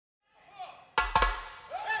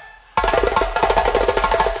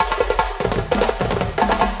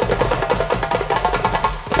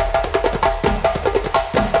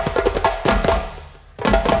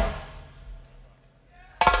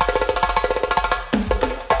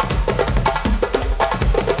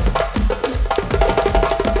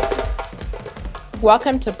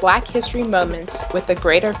Welcome to Black History Moments with the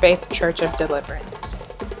Greater Faith Church of Deliverance.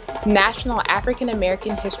 National African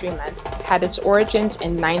American History Month had its origins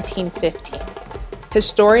in 1915.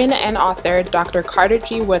 Historian and author Dr. Carter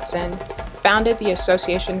G. Woodson founded the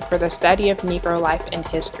Association for the Study of Negro Life and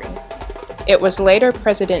History. It was later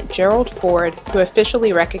President Gerald Ford who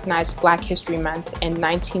officially recognized Black History Month in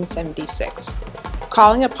 1976,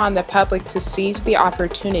 calling upon the public to seize the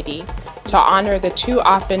opportunity to honor the too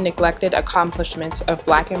often neglected accomplishments of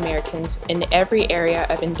Black Americans in every area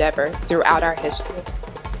of endeavor throughout our history.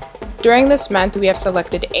 During this month, we have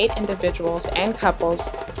selected 8 individuals and couples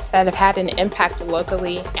that have had an impact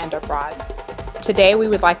locally and abroad. Today, we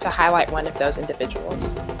would like to highlight one of those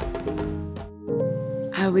individuals.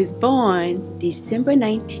 I was born December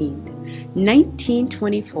 19th,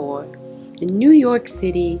 1924, in New York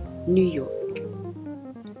City, New York.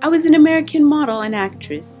 I was an American model and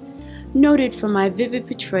actress, noted for my vivid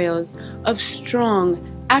portrayals of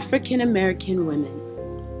strong African American women.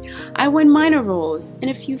 I won minor roles in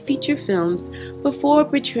a few feature films before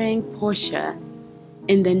portraying Portia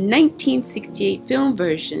in the 1968 film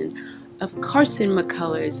version of Carson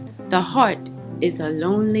McCullers' The Heart is a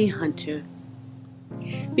Lonely Hunter.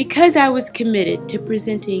 Because I was committed to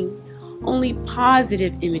presenting only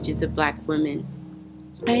positive images of Black women,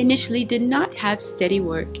 I initially did not have steady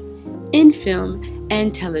work in film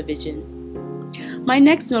and television. My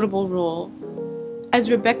next notable role as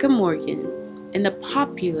Rebecca Morgan in the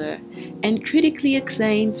popular and critically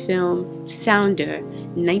acclaimed film Sounder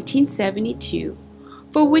 1972,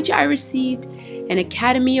 for which I received an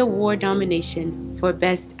Academy Award nomination for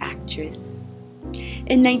Best Actress.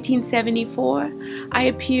 In 1974, I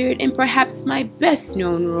appeared in perhaps my best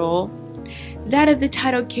known role, that of the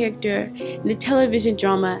title character in the television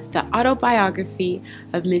drama The Autobiography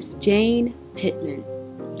of Miss Jane Pittman,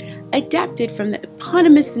 adapted from the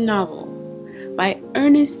eponymous novel by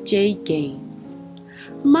Ernest J. Gaines.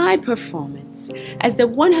 My performance as the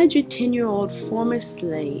 110-year-old former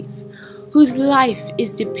slave whose life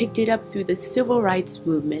is depicted up through the civil rights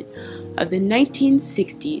movement of the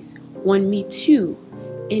 1960s won me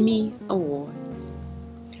 2 Emmy Awards.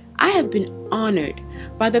 I have been honored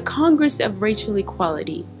by the Congress of Racial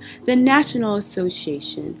Equality, the National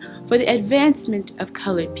Association for the Advancement of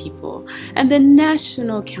Colored People, and the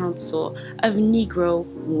National Council of Negro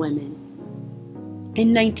Women.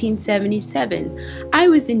 In 1977, I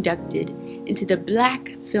was inducted into the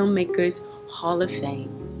Black Filmmakers Hall of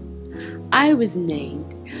Fame. I was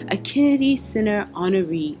named a Kennedy Center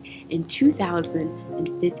honoree in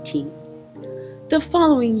 2015. The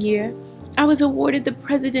following year, I was awarded the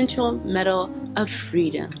Presidential Medal of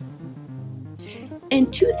Freedom. In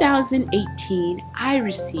 2018, I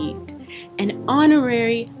received an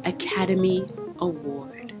Honorary Academy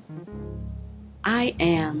Award. I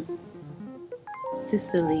am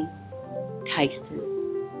Cicely Tyson.